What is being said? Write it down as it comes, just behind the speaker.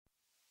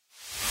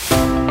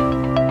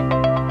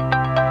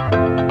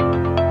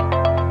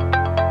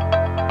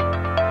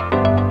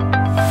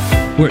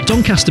We're at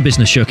Doncaster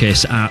Business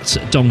Showcase at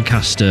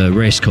Doncaster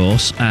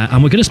Racecourse,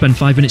 and we're going to spend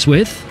 5 minutes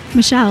with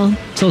Michelle.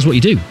 Tell us what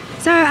you do.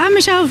 So I'm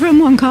Michelle from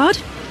OneCard,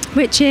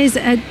 which is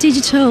a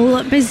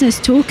digital business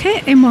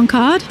toolkit in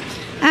OneCard.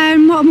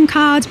 What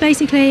OneCard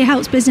basically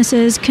helps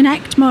businesses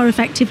connect more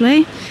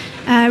effectively,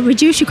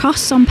 reduce your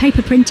costs on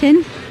paper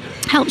printing,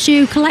 helps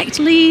you collect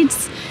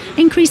leads,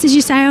 increases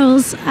your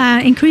sales,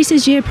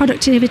 increases your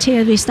productivity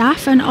of your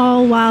staff, and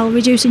all while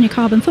reducing your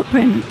carbon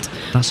footprint.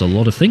 That's a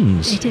lot of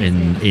things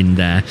in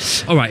there.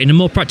 All right, in a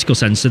more practical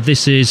sense, so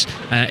this is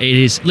it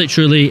is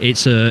literally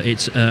it's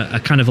a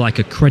kind of like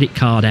a credit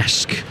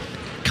card-esque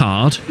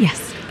card.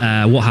 Yes.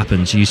 What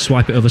happens? You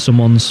swipe it over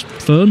someone's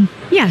phone?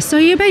 Yeah, so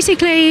you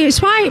basically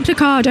swipe the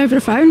card over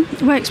the phone.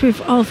 It works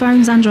with all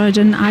phones, Android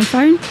and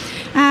iPhone,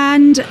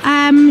 and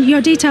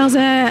your details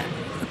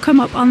come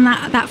up on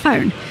that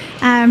phone.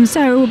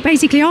 So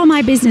basically all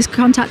my business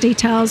contact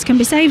details can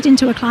be saved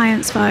into a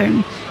client's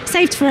phone,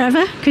 saved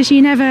forever because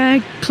you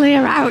never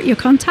clear out your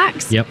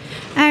contacts. Yep.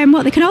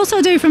 What they can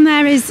also do from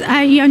there is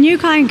your new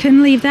client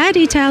can leave their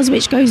details,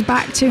 which goes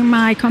back to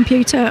my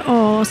computer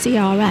or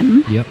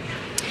CRM. Yep.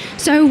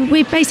 So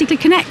we've basically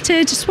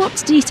connected,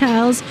 swapped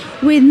details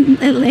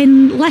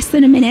in less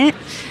than a minute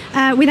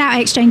without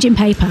exchanging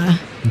paper.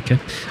 Okay.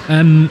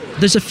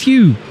 There's a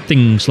few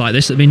things like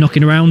this that have been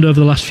knocking around over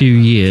the last few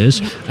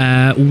years.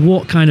 Yep.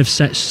 What kind of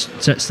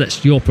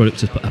sets your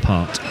product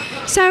apart?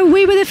 So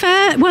we were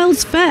the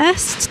world's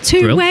first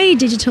two-way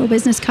digital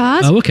business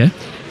card. Oh, okay.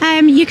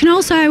 You can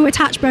also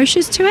attach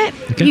brochures to it.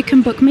 Okay. You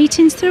can book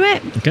meetings through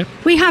it. Okay.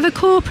 We have a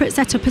corporate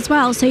setup as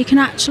well, so you can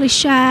actually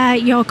share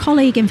your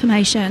colleague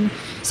information.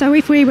 So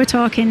if we were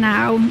talking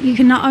now, you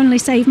can not only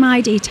save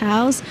my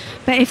details,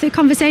 but if the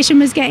conversation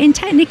was getting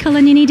technical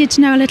and you needed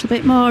to know a little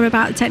bit more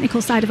about the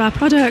technical side of our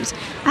product,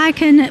 I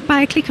can,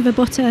 by a click of a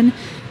button,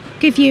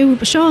 give you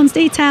Sean's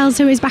details,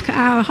 who is back at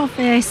our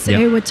office,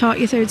 who would talk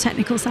you through the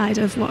technical side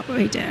of what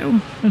we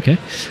do. Okay.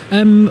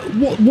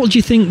 What do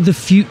you think the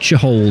future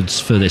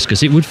holds for this?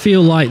 Because it would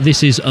feel like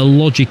this is a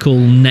logical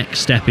next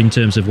step in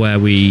terms of where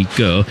we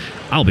go.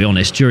 I'll be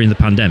honest, during the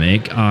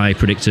pandemic, I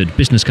predicted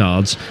business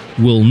cards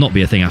will not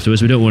be a thing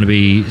afterwards. We don't want to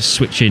be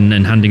switching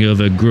and handing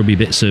over grubby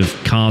bits of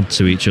card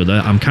to each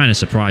other. I'm kind of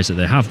surprised that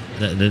they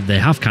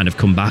have kind of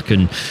come back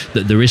and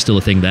that there is still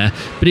a thing there.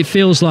 But it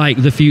feels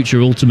like the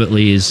future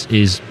ultimately is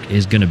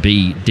going to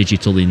be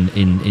digital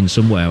in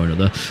some way or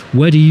another.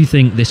 Where do you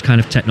think this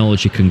kind of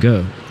technology can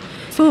go?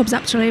 Forbes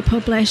actually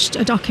published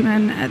a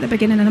document at the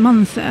beginning of the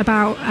month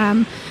about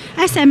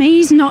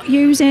SMEs not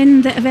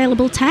using the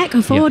available tech,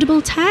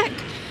 affordable tech,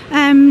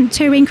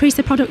 to increase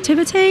the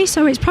productivity.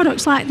 So it's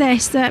products like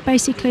this that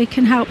basically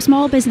can help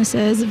small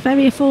businesses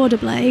very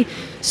affordably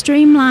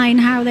streamline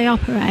how they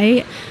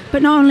operate.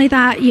 But not only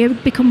that, you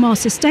become more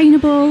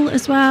sustainable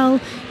as well.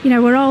 You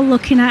know, we're all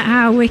looking at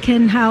how we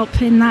can help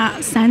in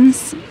that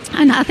sense.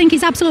 And I think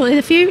it's absolutely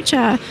the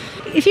future.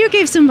 If you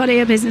give somebody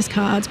a business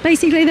card,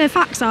 basically the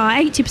facts are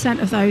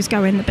 80% of those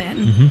go in the bin.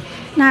 Mm-hmm.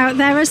 Now,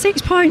 there are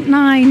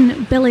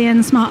 6.9 billion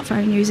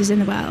smartphone users in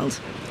the world.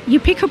 You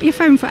pick up your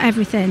phone for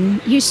everything.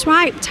 You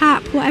swipe,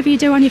 tap, whatever you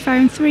do on your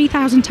phone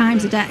 3,000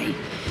 times a day.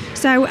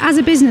 So as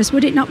a business,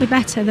 would it not be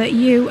better that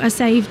you are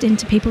saved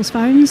into people's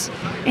phones,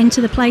 into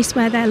the place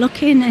where they're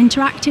looking,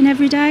 interacting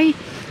every day?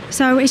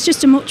 So it's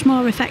just a much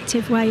more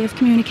effective way of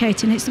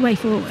communicating. It's the way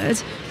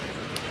forward.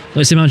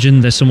 Let's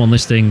imagine there's someone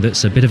listening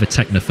that's a bit of a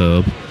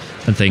technophobe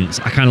and thinks,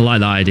 I kind of like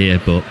that idea,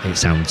 but it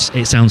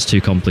sounds too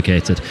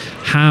complicated.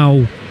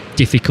 How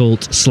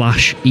difficult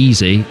 /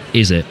 easy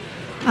is it?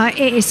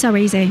 It is so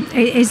easy.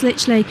 It is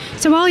literally.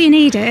 So all you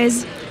need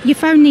is your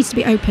phone needs to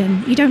be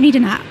open. You don't need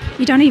an app.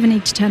 You don't even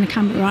need to turn a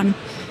camera on.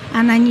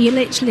 And then you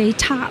literally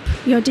tap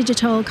your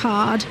digital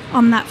card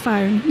on that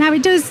phone. Now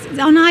it does,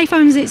 on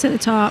iPhones it's at the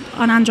top,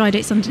 on Android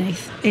it's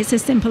underneath. It's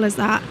as simple as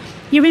that.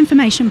 Your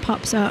information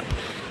pops up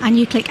and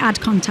you click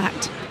add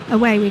contact.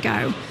 Away we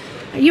go.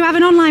 You have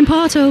an online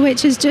portal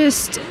which is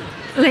just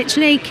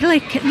literally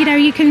click,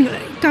 you can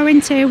go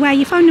into where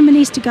your phone number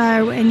needs to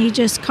go and you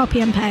just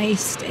copy and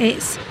paste.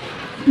 It's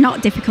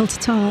not difficult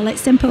at all. It's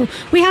simple.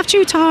 We have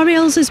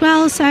tutorials as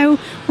well, so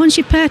once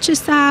you've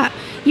purchased that,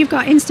 you've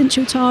got instant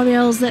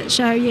tutorials that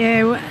show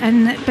you,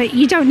 but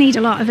you don't need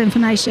a lot of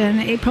information.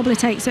 It probably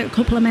takes a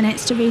couple of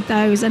minutes to read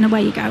those and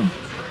away you go.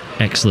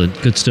 Excellent,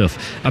 good stuff.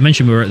 I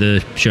mentioned we were at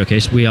the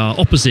showcase. We are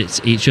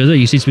opposite each other.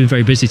 You seem to be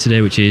very busy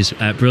today, which is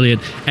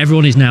brilliant.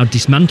 Everyone is now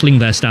dismantling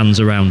their stands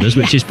around us,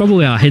 which is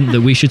probably our hint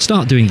that we should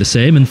start doing the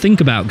same and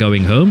think about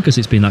going home, because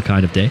it's been that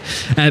kind of day.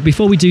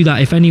 Before we do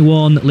that, if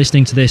anyone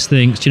listening to this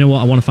thinks, do you know what,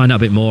 I want to find out a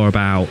bit more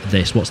about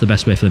this, what's the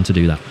best way for them to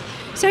do that?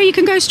 So you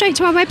can go straight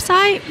to our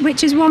website,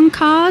 which is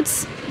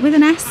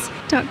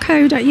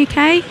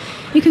onecards.co.uk.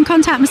 You can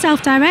contact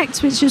myself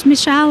direct, which is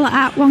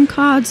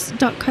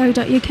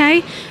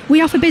michelle@onecards.co.uk.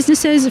 We offer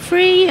businesses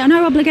free,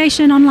 no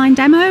obligation online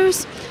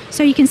demos,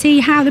 so you can see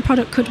how the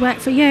product could work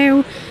for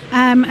you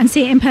and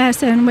see it in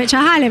person, which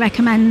I highly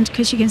recommend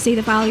because you can see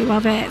the value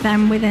of it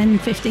then within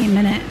 15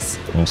 minutes.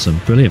 Awesome,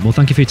 brilliant. Well,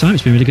 thank you for your time.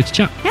 It's been really good to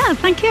chat. Yeah,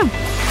 thank you.